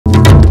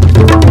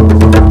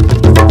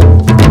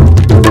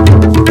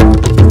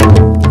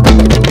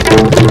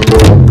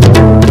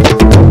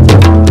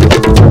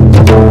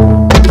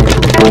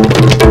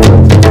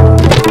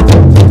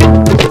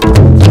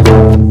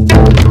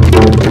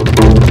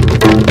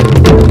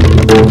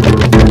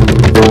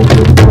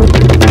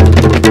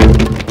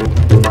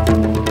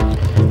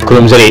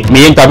खुरमजरी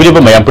मियें ताबिलिब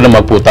मयाम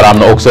पुनमकपु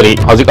तरामना ओक्सरी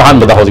हौजिक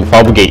अहानबदा हौजिक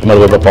फावबुगे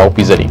मरुब पाव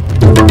पिजरी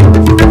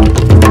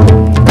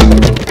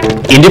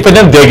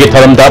independent day की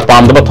थरमदा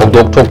पामदबा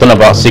थौदोक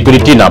थोक्तनबा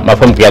security ना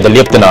मफम कयादा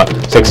लेप्तना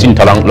section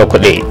थरंग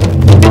लौखले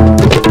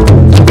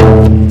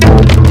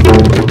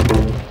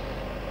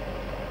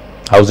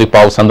हौजिक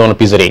pav संदोन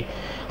पिजरी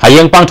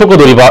Hayang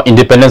pangthokadoriba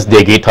Independence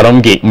Day gi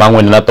tharamgi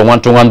mangwenna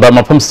tongan tongan ba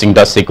mafam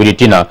singda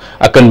security na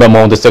akan ba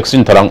mong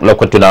section tharang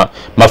lokatuna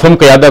mafam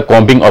kayada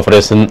combing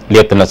operation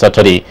leptana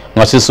sathari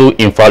ngasisu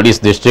Imphal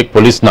East District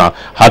Police na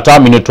hata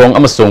minutong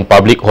amasung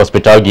public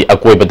hospital gi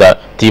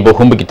akoibada tibo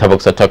humbi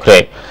thabak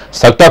sathakre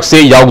saktak se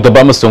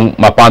yaugdaba amasung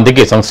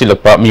mapandege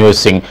sangsilakpa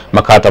miyosing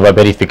makhataba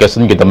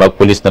verification gi damak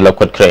police na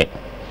lokatkre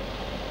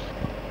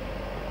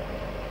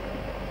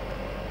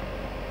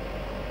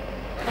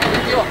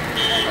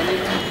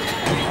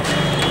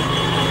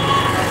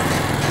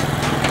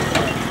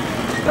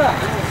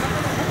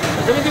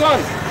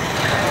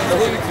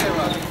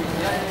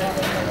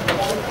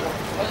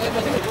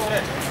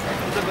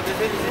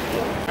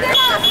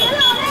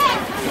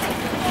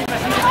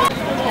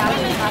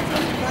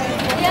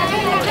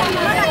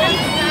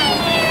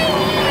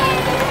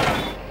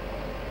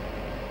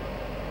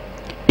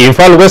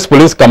Imphal West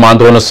Police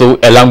Commando nasu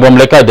elangbom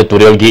leka de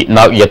turelgi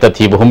nak yata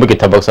thibu humbi ki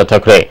thabak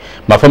sathakre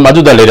mafam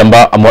aduda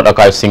leramba amot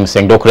akai sing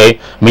sengdokre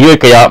miyoi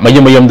kaya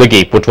mayum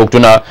dagi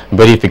puthoktuna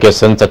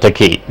verification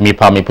chathaki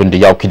mipha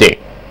mipundi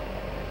yaukide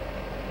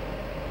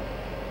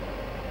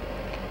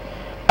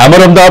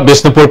Amaramda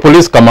Bishnupur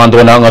Police Commando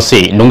na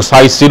ngasi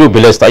nungsai siru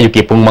village ta yuki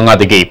pung manga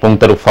dagi pung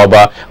taruk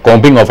faba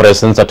combing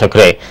operation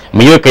sathakre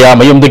miyoi kaya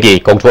mayum dagi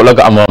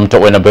kongtholaga amam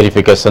to wena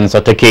verification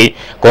sathaki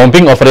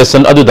combing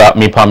operation aduda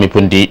mipha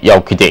mipundi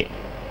yaukide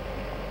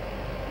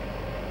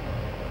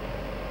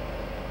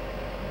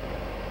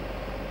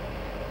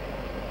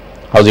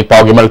Hauji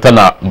pawgi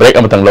maltana break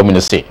amatang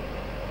lominasi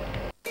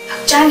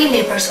Hakchangi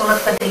labor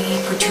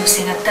solakpadagi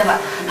producing attaba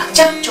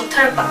hakchak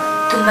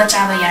choktarpa tumba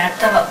chaba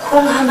yaraktaba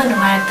khong hama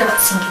nungaraktaba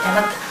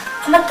singidaba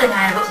amatta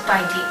ngaraba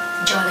upaidi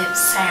jolip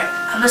syrup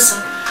amasu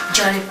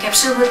jolip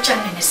capsule bu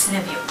changni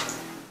sinabiyo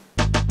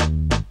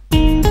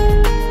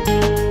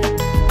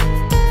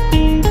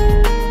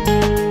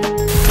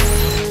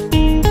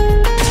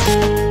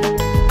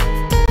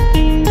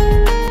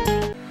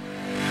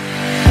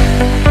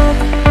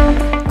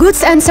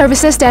Goods and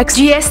Services Tax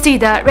GST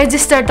da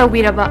register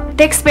tawiraba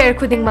taxpayer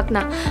khuding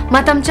makna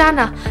matam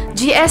chana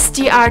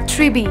GSTR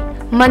 3B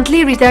monthly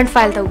return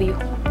file tawiyu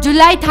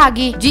July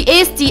thagi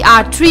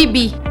GSTR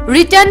 3B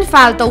return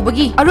file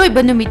tawbagi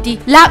aroiba numiti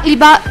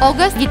lakliba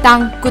August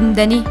gitang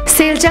kundani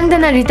sale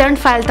changdana return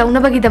file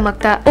tawnabagi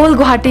damakta Old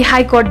Guwahati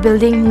High Court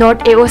Building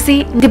North AOC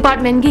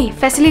Department gi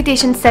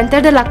Facilitation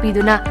Center da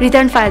lakpiduna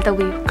return file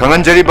tawiyu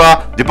Kanganjariba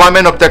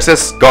Department of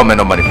Taxes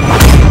Government of Manipur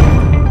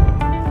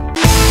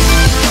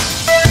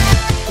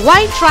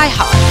Why try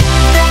hard?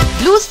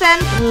 Blue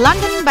Sense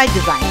London by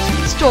Design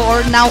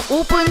store now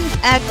open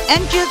at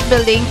NGS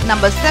Building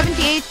number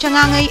 78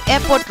 Changangai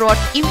Airport Road,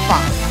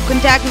 Imphal.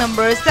 Contact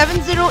number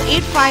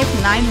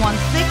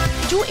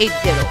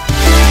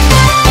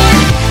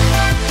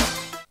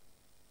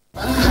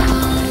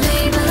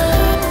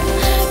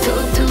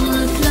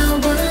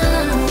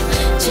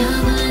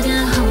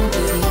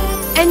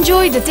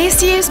Enjoy the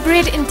tastiest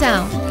bread in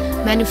town.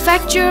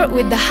 Manufactured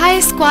with the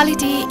highest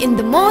quality in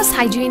the most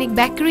hygienic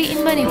bakery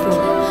in Manipur.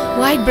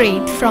 White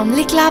bread from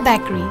Likla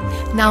Bakery,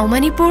 now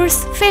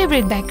Manipur's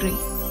favorite bakery.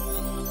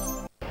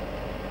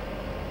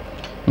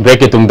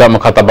 Break it tungda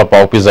makhataba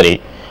pau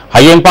pizari.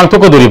 Hayeng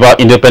pangthokadoriba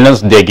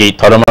Independence Day gi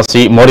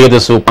tharamasi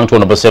Moriadasu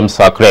pangthonabasem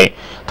sakre.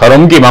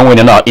 Tharamgi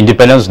mangwenana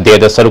Independence Day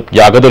da saruk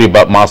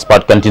yagadoriba mass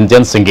part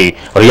contingent singi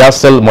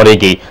Riasal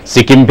Moregi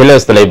Sikkim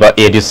Village dalaiba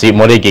ADC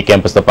Moregi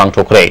campus da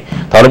pangthokre.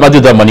 Tharamadu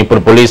Manipur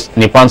Police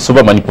Nipan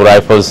Suba Manipur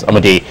Rifles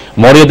amadi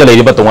Moriada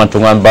laiba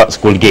tungan ba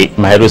school gi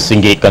Mahiru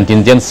singi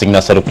contingent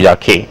singna saruk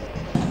yakhe.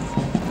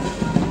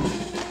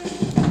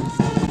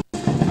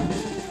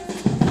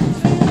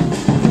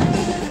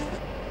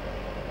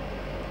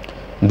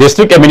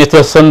 District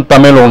Administration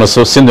Tamilong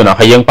nasu sinduna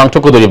hayang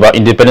pangthokadoriba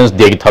Independence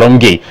Day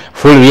tharamgi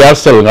full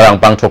rehearsal ngarang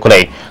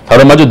pangthokre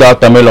tharamadu da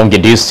Tamilong gi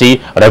DC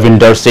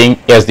Ravinder Singh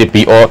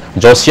SDPO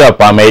Josia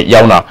Pame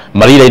yauna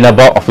mari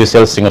leinaba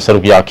official singa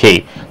saruk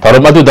yakhe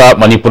tharamadu da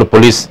Manipur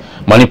Police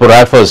Manipur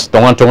Rifles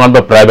tongan ba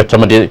private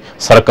tamadi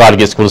sarkar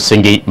gi school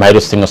singi Mahiru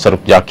singa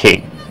saruk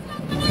yakhe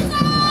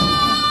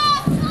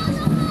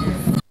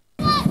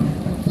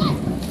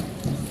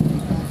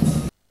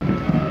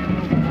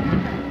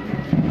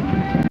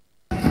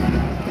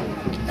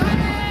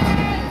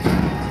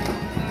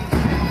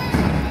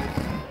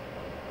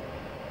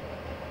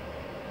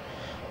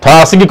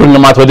Asigi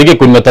kunnamathodigi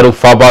kunnataru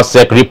Faba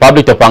Sek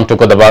Republic of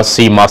Pangtokodaba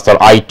Sea Master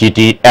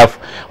ITTF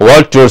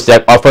World Tour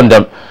Sek often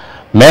the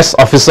Mess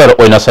officer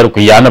oina saruk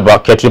yanaba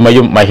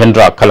Ketrimayum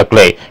Mahendra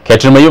Khalakle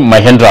Ketrimayum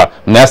Mahendra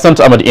national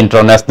amad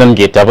international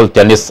ge table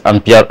tennis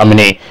umpire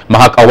amini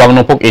mahak awang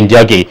nopok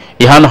India ge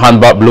ihan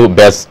hanba blue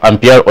best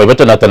umpire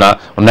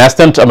oibatanatana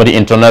national amad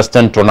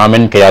international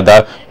tournament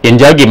kayada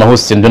India ge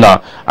mahus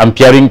sinduna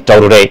umpiring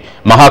taurure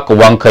mahak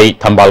wangkai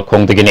thambal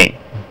khongdagini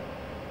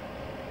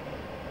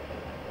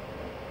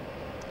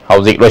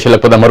hauzik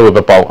loisilakpada maru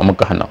be pau amuk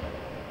kahana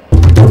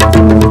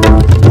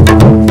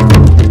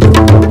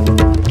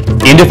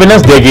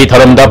Independence Day gi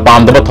tharamda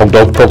pamdaba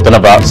thokdok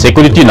thoktanaba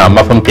security na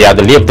mafam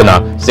kayada leptana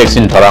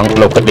section tharang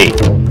lokati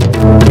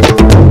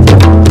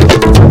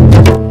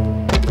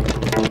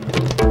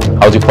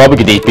hauji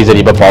phabagi di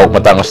pizari ba pau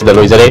matang asida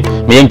loizare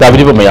meyang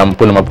tabiri ba mayam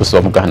punama puso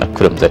amukahana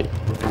khuramjari